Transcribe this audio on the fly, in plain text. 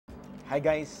Hi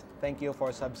guys, thank you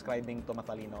for subscribing to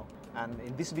Matalino. And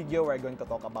in this video, we're going to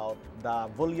talk about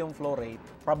the volume flow rate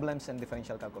problems and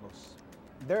differential calculus.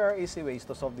 There are easy ways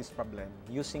to solve this problem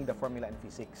using the formula in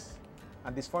physics.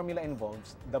 And this formula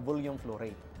involves the volume flow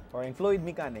rate. Or in fluid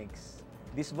mechanics,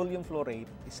 this volume flow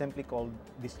rate is simply called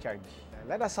discharge.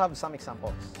 Let us have some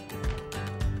examples.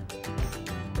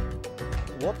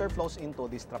 Water flows into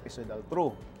this trapezoidal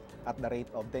trough at the rate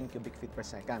of 10 cubic feet per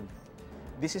second.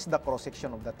 This is the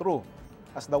cross-section of the trough.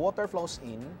 As the water flows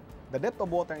in, the depth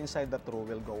of water inside the trough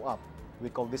will go up. We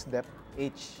call this depth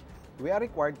h. We are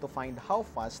required to find how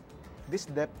fast this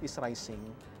depth is rising.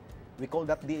 We call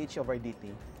that dh over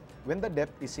dt when the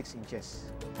depth is 6 inches.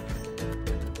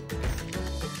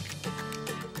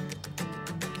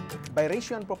 By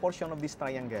ratio and proportion of this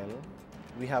triangle,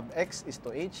 we have x is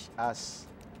to h as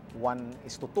 1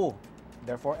 is to 2.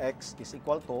 Therefore, x is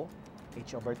equal to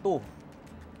h over 2.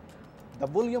 The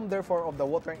volume, therefore, of the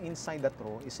water inside the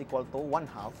trough is equal to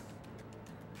 1/2.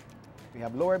 We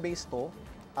have lower base 2,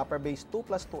 upper base 2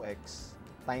 plus 2x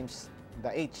times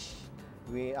the h.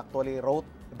 We actually wrote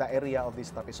the area of this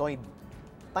trapezoid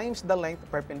times the length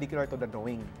perpendicular to the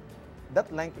drawing. That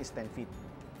length is 10 feet.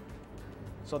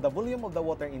 So the volume of the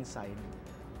water inside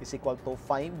is equal to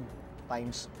 5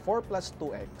 times 4 plus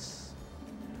 2x,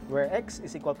 where x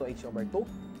is equal to h over 2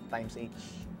 times h.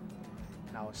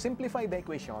 Now, simplify the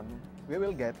equation, we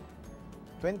will get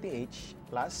 20h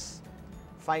plus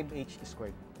 5h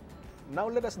squared. Now,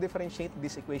 let us differentiate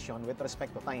this equation with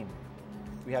respect to time.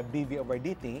 We have dv over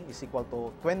dt is equal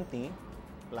to 20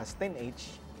 plus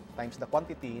 10h times the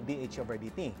quantity dh over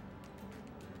dt.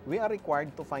 We are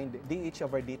required to find dh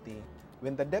over dt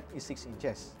when the depth is 6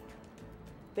 inches.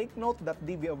 Take note that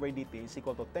dv over dt is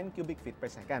equal to 10 cubic feet per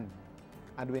second.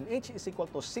 And when h is equal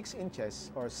to 6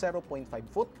 inches or 0.5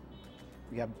 foot,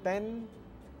 we have 10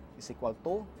 is equal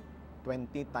to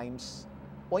 20 times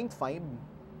 0.5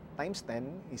 times 10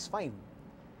 is 5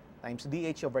 times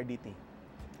dh over dt.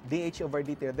 dh over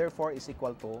dt therefore is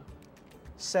equal to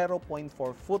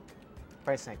 0.4 foot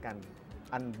per second.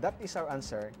 And that is our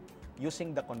answer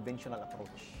using the conventional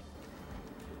approach.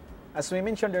 As we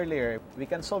mentioned earlier, we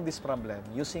can solve this problem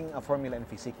using a formula in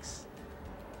physics.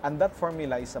 And that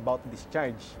formula is about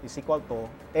discharge is equal to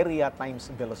area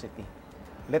times velocity.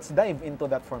 Let's dive into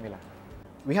that formula.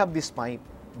 We have this pipe.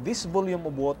 This volume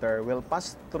of water will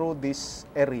pass through this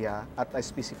area at a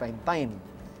specified time.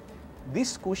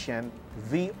 This quotient,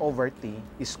 V over T,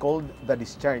 is called the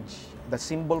discharge. The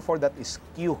symbol for that is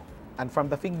Q. And from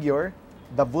the figure,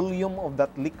 the volume of that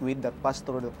liquid that passed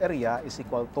through that area is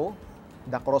equal to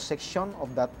the cross-section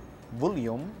of that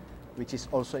volume, which is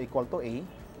also equal to A,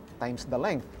 times the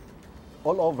length,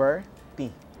 all over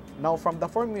T. Now, from the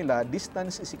formula,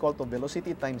 distance is equal to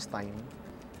velocity times time.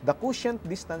 The quotient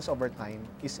distance over time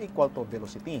is equal to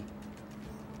velocity.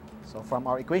 So, from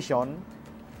our equation,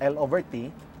 L over T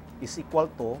is equal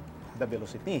to the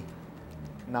velocity.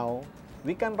 Now,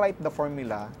 we can write the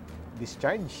formula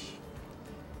discharge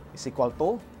is equal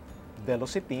to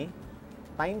velocity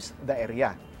times the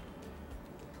area.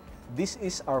 This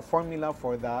is our formula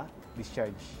for the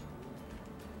discharge.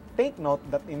 Take note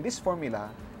that in this formula,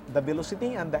 the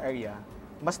velocity and the area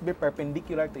must be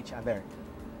perpendicular to each other.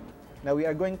 Now, we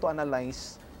are going to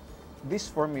analyze this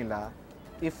formula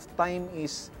if time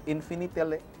is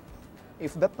infinitesimally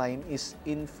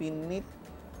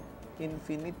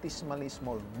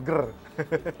small. Grr.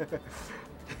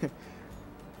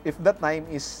 If the time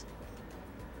is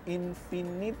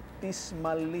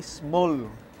infinitesimally small.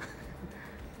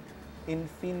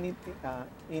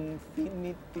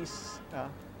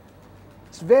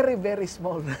 It's very, very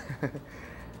small.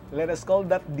 Let us call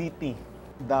that dt.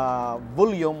 The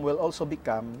volume will also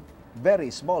become very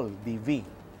small, dv.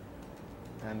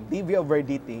 And dv over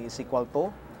dt is equal to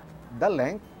the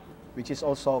length, which is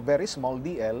also very small,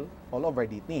 dl, all over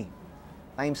dt,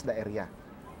 times the area.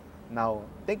 Now,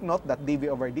 take note that dv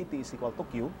over dt is equal to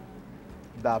q.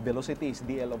 The velocity is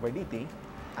dl over dt,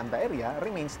 and the area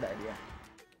remains the area.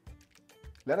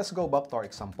 Let us go back to our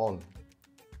example.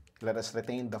 Let us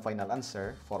retain the final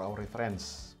answer for our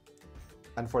reference.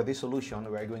 And for this solution,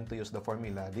 we are going to use the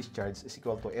formula discharge is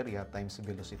equal to area times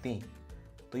velocity.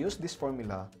 To use this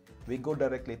formula, we go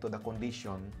directly to the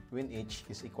condition when h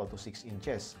is equal to 6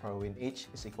 inches or when h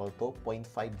is equal to 0.5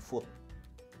 foot.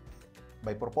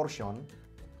 By proportion,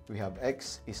 we have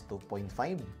x is to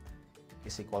 0.5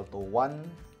 is equal to 1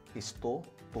 is to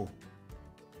 2.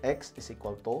 X is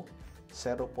equal to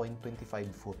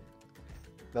 0.25 foot.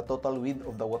 The total width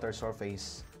of the water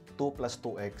surface, 2 plus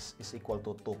 2x, is equal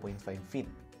to 2.5 feet.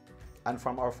 And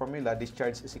from our formula,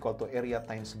 discharge is equal to area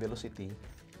times velocity.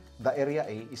 The area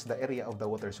A is the area of the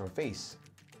water surface.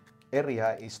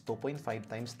 Area is 2.5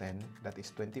 times 10, that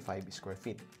is 25 square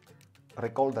feet.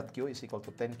 Recall that Q is equal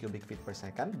to 10 cubic feet per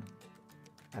second,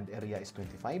 and area is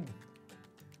 25.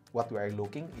 What we are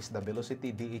looking is the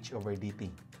velocity dH over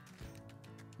dt.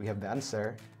 We have the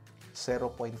answer,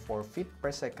 0.4 feet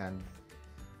per second,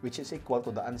 which is equal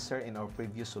to the answer in our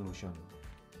previous solution.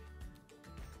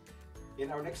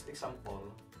 In our next example,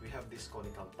 we have this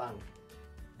conical tank.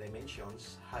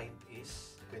 Dimensions, height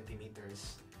is 20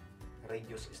 meters,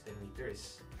 radius is 10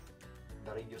 meters.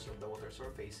 The radius of the water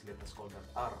surface, let us call that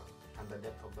R, and the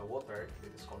depth of the water,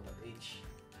 let us call that H.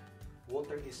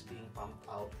 Water is being pumped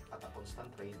out at a constant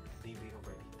rate, dV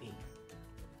over dt.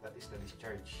 That is the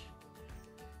discharge.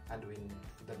 And when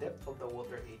the depth of the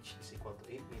water H is equal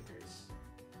to 8 meters,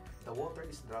 the water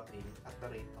is dropping at the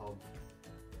rate of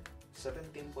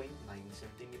 17.9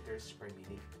 centimeters per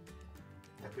minute.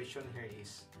 The question here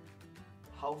is,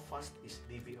 how fast is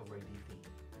dV over dt?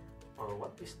 Or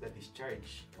what is the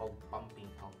discharge of pumping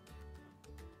out?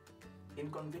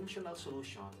 In conventional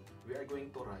solution, we are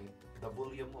going to write the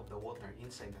volume of the water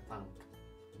inside the tank.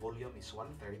 Volume is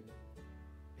 1/3,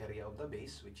 area of the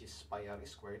base, which is pi r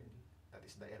squared, that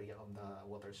is the area of the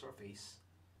water surface,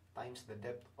 times the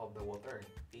depth of the water,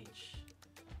 h.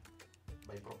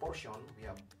 By proportion, we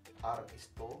have r is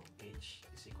to h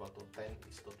is equal to 10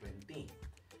 is to 20.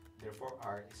 Therefore,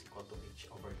 r is equal to h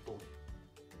over 2.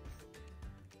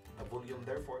 The volume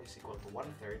therefore is equal to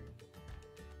 1/3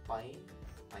 pi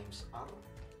times r,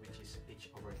 which is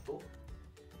h over 2,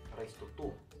 raised to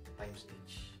 2 times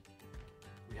h.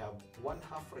 We have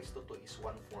 1/2 raised to 2 is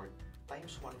 1/4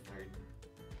 times 1/3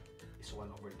 is 1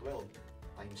 over 12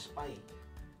 times pi.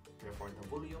 Therefore, the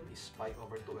volume is pi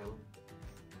over 12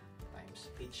 times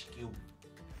h cubed.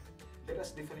 Let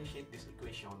us differentiate this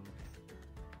equation,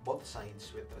 both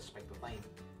sides with respect to time.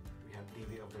 We have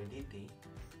dV over dt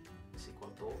is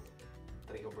equal to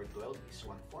 3 over 12 is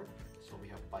 1/4. So we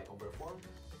have pi over 4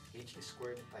 h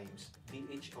squared times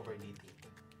dH over dt.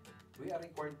 We are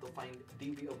required to find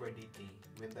dV over dt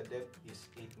when the depth is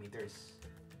 8 meters.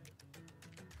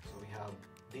 So we have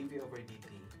dV over dt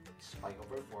is pi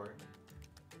over 4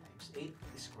 times 8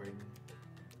 squared.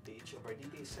 dH over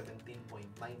dt is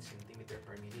 17.9 centimeter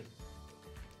per minute.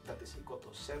 That is equal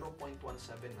to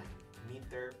 0.179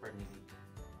 meter per minute.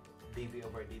 dV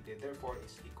over dt therefore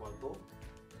is equal to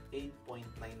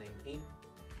 8.998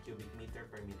 cubic meter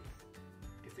per minute.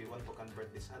 If we want to convert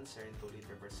this answer into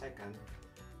liter per second,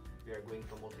 we are going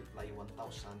to multiply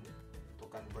 1000 to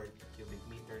convert cubic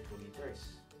meter to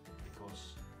liters,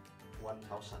 because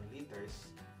 1000 liters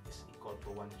is equal to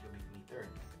 1 cubic meter.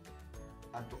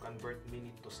 And to convert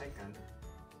minute to second,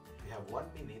 we have 1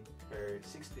 minute per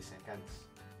 60 seconds.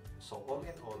 So all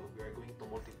in all, we are going to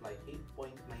multiply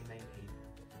 8.998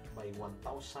 by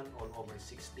 1000 all over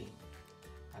 60.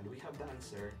 And we have the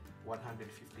answer,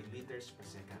 150 liters per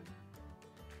second.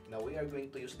 Now we are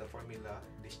going to use the formula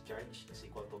discharge is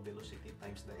equal to velocity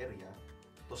times the area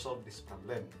to solve this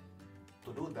problem.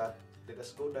 To do that, let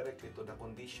us go directly to the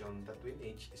condition that when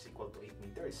h is equal to 8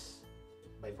 meters.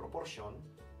 By proportion,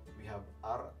 we have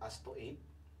r as to 8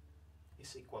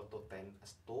 is equal to 10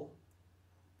 as to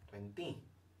 20.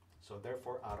 So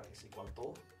therefore, r is equal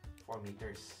to 4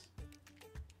 meters.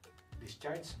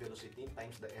 Discharge velocity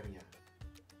times the area.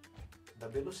 The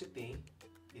velocity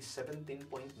is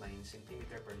 17.9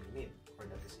 centimeter per minute, or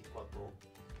that is equal to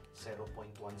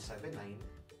 0.179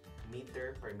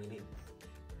 meter per minute,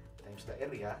 times the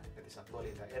area, that is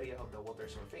actually the area of the water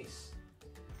surface.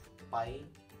 Pi,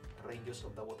 radius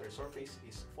of the water surface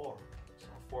is 4, so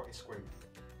 4 squared.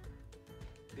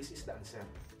 This is the answer,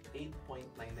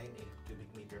 8.998 cubic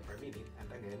meter per minute. And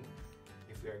again,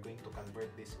 if we are going to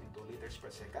convert this into liters per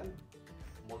second,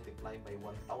 multiply by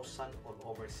 1000 all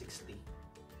over 60.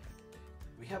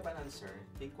 We have an answer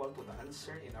equal to the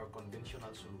answer in our conventional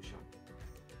solution.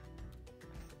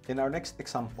 In our next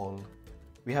example,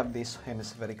 we have this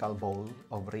hemispherical bowl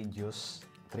of radius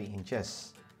 3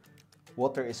 inches.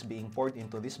 Water is being poured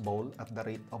into this bowl at the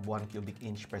rate of 1 cubic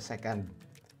inch per second.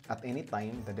 At any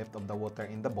time, the depth of the water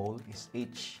in the bowl is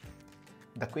h.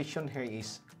 The question here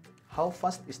is, how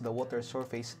fast is the water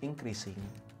surface increasing,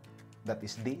 that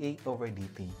is dA over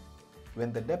dt, when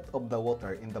the depth of the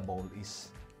water in the bowl is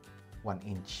 1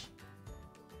 inch.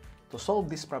 To solve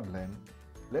this problem,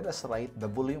 let us write the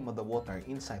volume of the water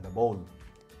inside the bowl.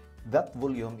 That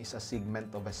volume is a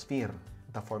segment of a sphere.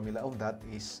 The formula of that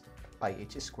is pi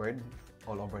h squared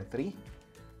all over 3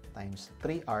 times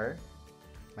 3r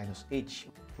minus h,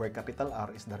 where capital R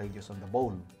is the radius of the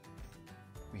bowl.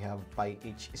 We have pi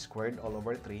h squared all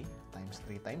over 3 times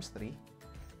 3 times 3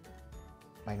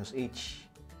 minus h.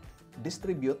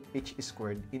 distribute h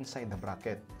squared inside the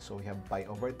bracket. So we have pi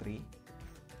over 3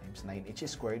 times 9h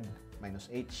squared minus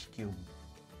h cubed.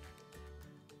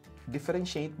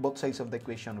 Differentiate both sides of the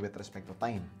equation with respect to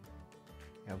time.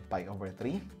 We have pi over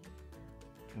 3,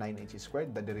 9h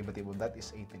squared, the derivative of that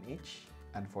is 18h,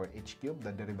 and for h cubed,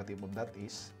 the derivative of that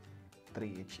is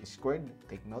 3h squared.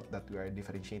 Take note that we are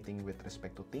differentiating with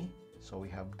respect to t, so we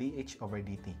have dh over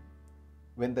dt.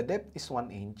 When the depth is 1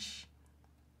 inch,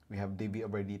 we have dv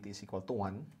over dt is equal to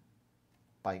 1,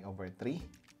 pi over 3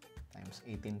 times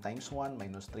 18 times 1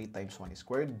 minus 3 times 1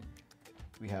 squared.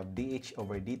 We have dh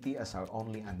over dt as our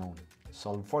only unknown.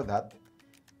 Solve for that.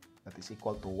 That is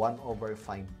equal to 1 over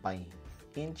 5 pi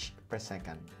inch per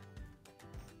second.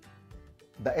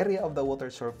 The area of the water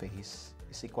surface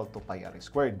is equal to pi r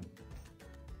squared,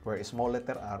 where small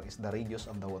letter r is the radius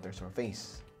of the water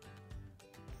surface.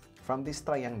 From this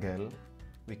triangle,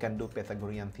 we can do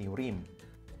Pythagorean theorem.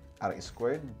 R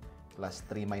squared plus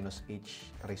 3 minus h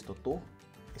raised to 2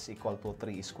 is equal to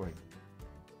 3 squared.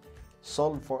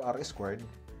 Solve for r squared,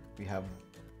 we have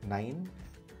 9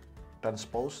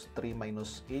 transpose 3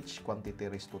 minus h quantity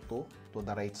raised to 2 to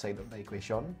the right side of the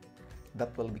equation.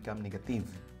 That will become negative.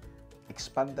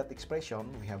 Expand that expression,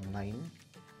 we have 9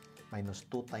 minus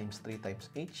 2 times 3 times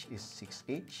h is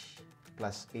 6h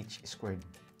plus h squared.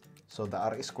 So the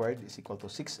r squared is equal to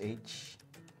 6h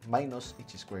minus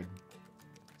h squared.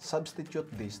 Substitute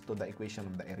this to the equation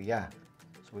of the area.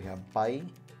 So we have pi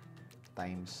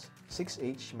times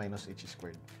 6h minus h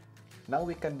squared. Now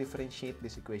we can differentiate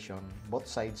this equation both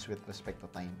sides with respect to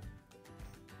time.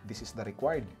 This is the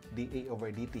required dA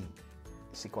over dt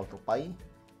is equal to pi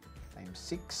times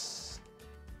 6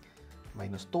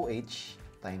 minus 2h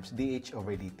times dh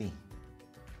over dt.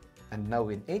 And now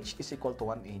when h is equal to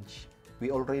 1 inch, we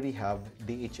already have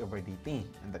dh over dt,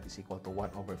 and that is equal to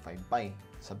 1 over 5 pi.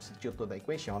 Substitute to the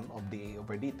equation of dA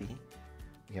over dt,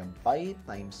 we have pi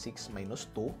times 6 minus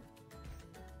 2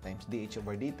 times dh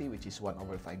over dt, which is 1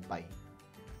 over 5 pi.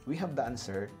 We have the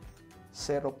answer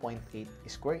 0.8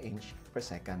 square inch per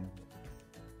second.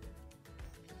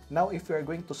 Now, if we are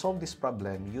going to solve this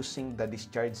problem using the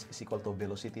discharge is equal to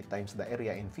velocity times the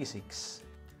area in physics,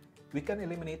 we can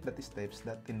eliminate the steps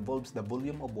that involves the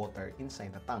volume of water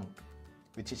inside the tank,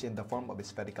 which is in the form of a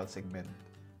spherical segment.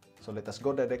 So let us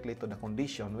go directly to the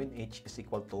condition when h is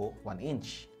equal to 1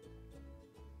 inch.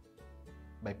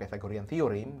 By Pythagorean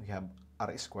theorem, we have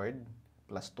r squared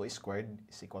plus 2 squared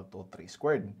is equal to 3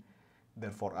 squared.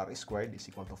 Therefore, r squared is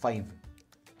equal to 5.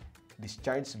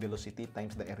 Discharge velocity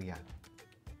times the area.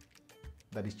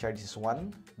 The discharge is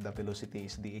 1, the velocity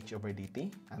is dh over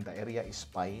dt, and the area is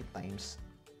pi times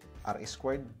r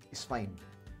squared is 5.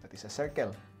 That is a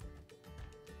circle.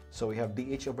 So we have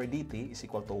dh over dt is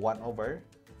equal to 1 over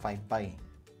 5 pi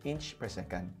inch per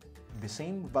second. The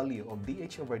same value of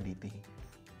dh over dt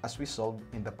as we solved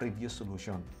in the previous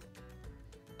solution.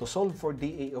 To solve for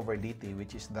dA over dt,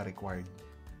 which is the required,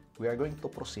 we are going to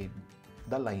proceed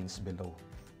the lines below.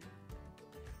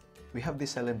 We have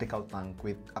this cylindrical tank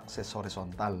with axis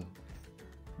horizontal.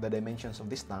 The dimensions of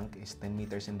this tank is 10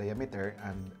 meters in diameter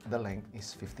and the length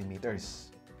is 50 meters.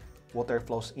 Water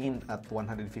flows in at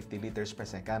 150 liters per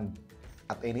second.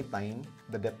 At any time,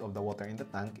 the depth of the water in the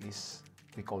tank is,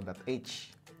 we call that h.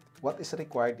 What is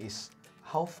required is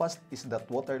how fast is that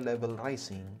water level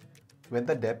rising when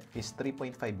the depth is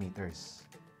 3.5 meters.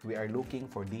 We are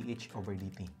looking for dH over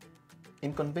dt.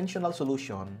 In conventional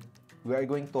solution, we are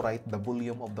going to write the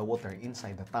volume of the water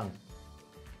inside the tank.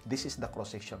 This is the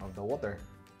cross-section of the water.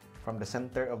 From the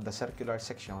center of the circular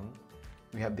section,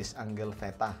 we have this angle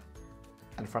theta.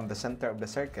 And from the center of the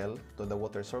circle to the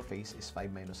water surface is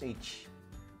 5 minus h.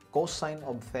 Cosine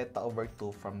of theta over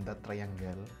 2 from the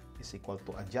triangle is equal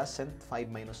to adjacent 5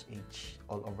 minus h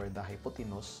all over the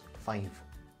hypotenuse 5.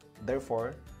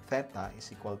 Therefore, theta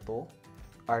is equal to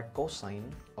r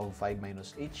cosine of 5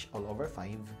 minus h all over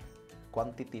 5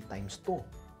 quantity times 2.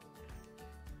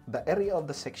 The area of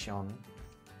the section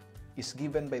is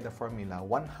given by the formula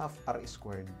 1/2 r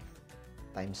squared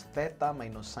times theta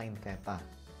minus sine theta.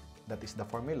 That is the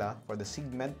formula for the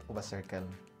segment of a circle.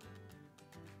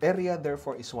 Area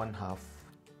therefore is 1/2.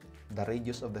 The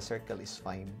radius of the circle is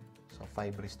 5. So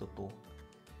 5 raised to 2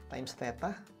 times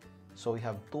theta. So we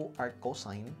have 2 r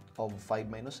cosine of 5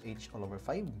 minus h all over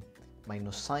 5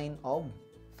 minus sine of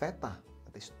theta.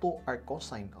 That is 2 r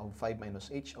cosine of 5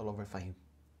 minus h all over 5.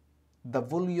 The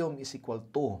volume is equal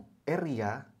to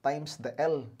area times the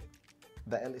L.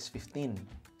 The L is 15.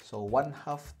 So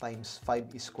 1/2 times 5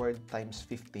 squared times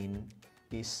 15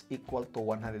 is equal to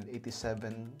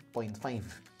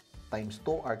 187.5 times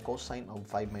 2r cosine of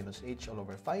 5 minus h all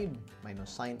over 5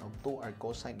 minus sine of 2r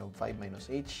cosine of 5 minus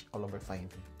h all over 5.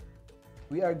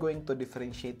 we are going to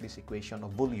differentiate this equation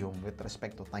of volume with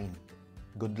respect to time.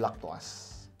 Good luck to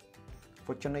us.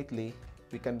 Fortunately,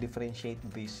 we can differentiate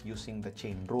this using the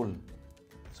chain rule.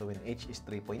 So when h is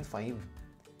 3.5,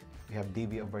 we have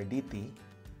dv over dt,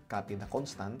 copy the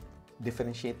constant,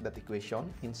 differentiate that equation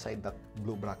inside that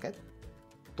blue bracket.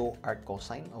 2 arc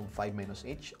cosine of 5 minus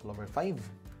h all over 5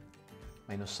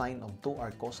 minus sine of 2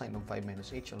 arc cosine of 5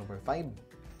 minus h all over 5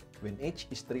 when h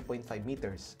is 3.5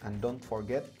 meters, and don't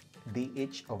forget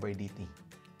dh over dt.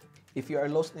 If you are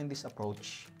lost in this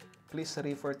approach, please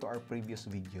refer to our previous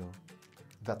video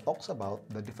that talks about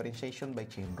the differentiation by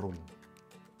chain rule.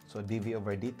 So dv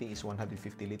over dt is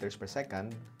 150 liters per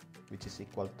second, which is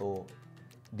equal to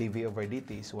dv over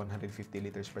dt is 150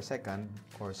 liters per second,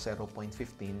 or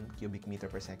 0.15 cubic meter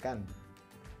per second.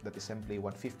 That is simply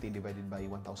 150 divided by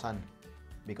 1000,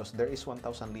 because there is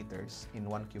 1000 liters in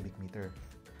 1 cubic meter.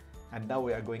 And now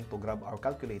we are going to grab our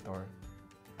calculator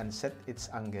and set its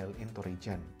angle into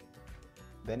radian.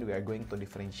 Then we are going to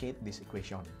differentiate this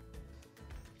equation.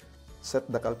 Set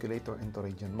the calculator into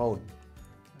radian mode.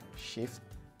 Shift,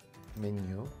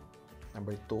 menu,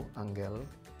 number 2, angle,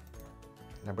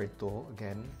 number 2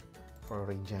 again for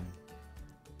radian.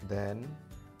 Then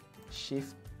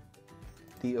shift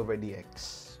d over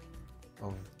dx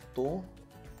of 2,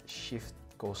 shift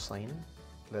cosine,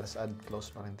 let us add close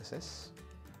parenthesis,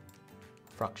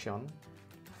 fraction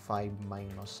 5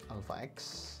 minus alpha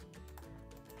x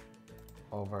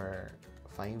over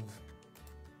 5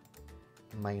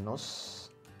 minus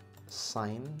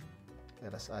sine,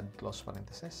 let us add close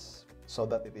parenthesis so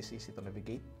that it is easy to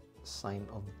navigate, sine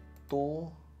of 2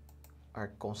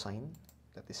 arc cosine,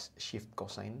 that is shift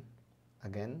cosine,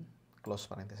 again close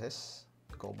parenthesis,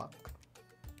 go back,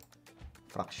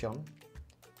 fraction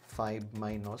 5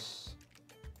 minus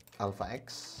alpha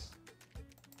x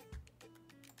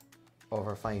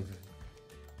over 5.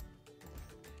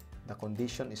 The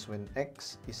condition is when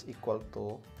x is equal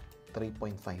to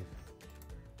 3.5.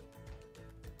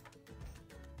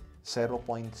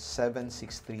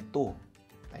 0.7632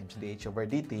 times dh over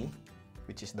dt,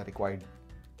 which is the required.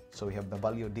 So we have the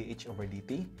value dh over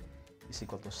dt is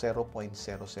equal to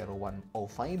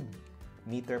 0.00105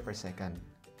 meter per second.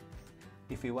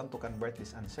 If we want to convert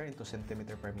this answer into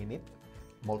centimeter per minute,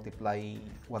 multiply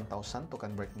 1000 to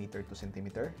convert meter to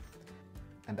centimeter,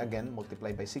 and again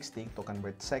multiply by 60 to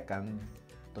convert second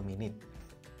to minute.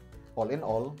 All in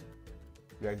all,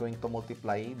 we are going to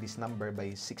multiply this number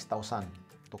by 6000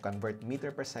 to convert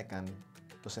meter per second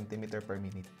to centimeter per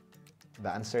minute.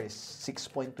 The answer is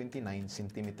 6.29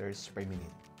 centimeters per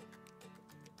minute.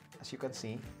 As you can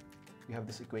see, we have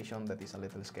this equation that is a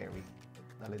little scary,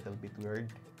 a little bit weird.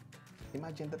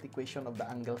 Imagine that equation of the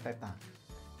angle theta.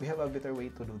 We have a better way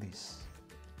to do this,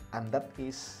 and that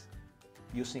is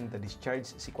using the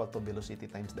discharge is equal to velocity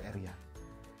times the area.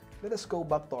 Let us go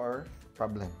back to our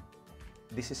problem.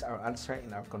 This is our answer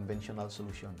in our conventional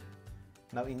solution.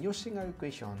 Now, in using our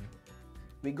equation,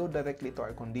 we go directly to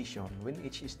our condition when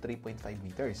h is 3.5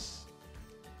 meters.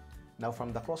 Now,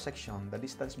 from the cross-section, the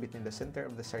distance between the center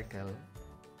of the circle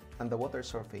and the water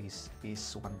surface is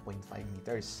 1.5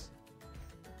 meters.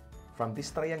 From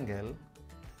this triangle,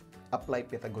 apply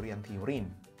Pythagorean theorem.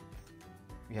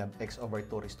 We have x over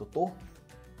 2 raised to 2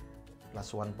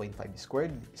 plus 1.5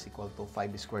 squared is equal to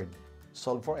 5 squared.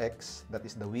 Solve for x, that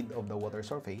is the width of the water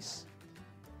surface,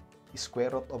 is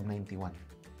square root of 91.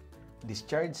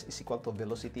 Discharge is equal to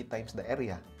velocity times the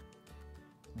area.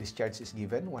 Discharge is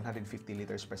given 150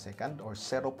 liters per second, or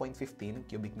 0.15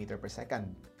 cubic meter per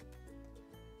second.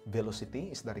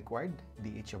 Velocity is the required,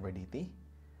 dh over dt.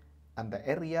 And the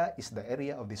area is the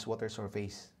area of this water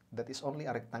surface. That is only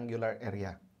a rectangular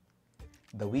area.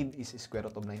 The width is square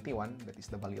root of 91, that is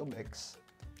the value of x.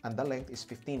 And the length is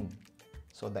 15.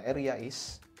 So the area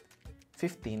is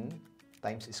 15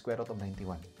 times square root of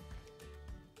 91.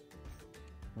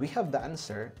 We have the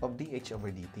answer of dh over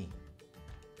dt.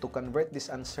 To convert this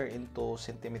answer into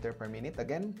centimeter per minute,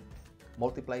 again,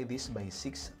 multiply this by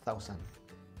 6,000.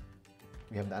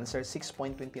 We have the answer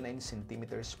 6.29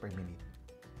 centimeters per minute,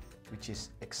 which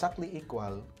is exactly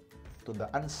equal to the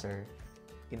answer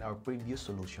in our previous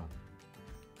solution.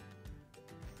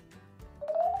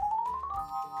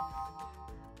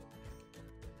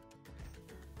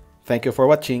 Thank you for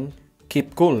watching.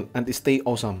 Keep cool and stay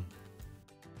awesome.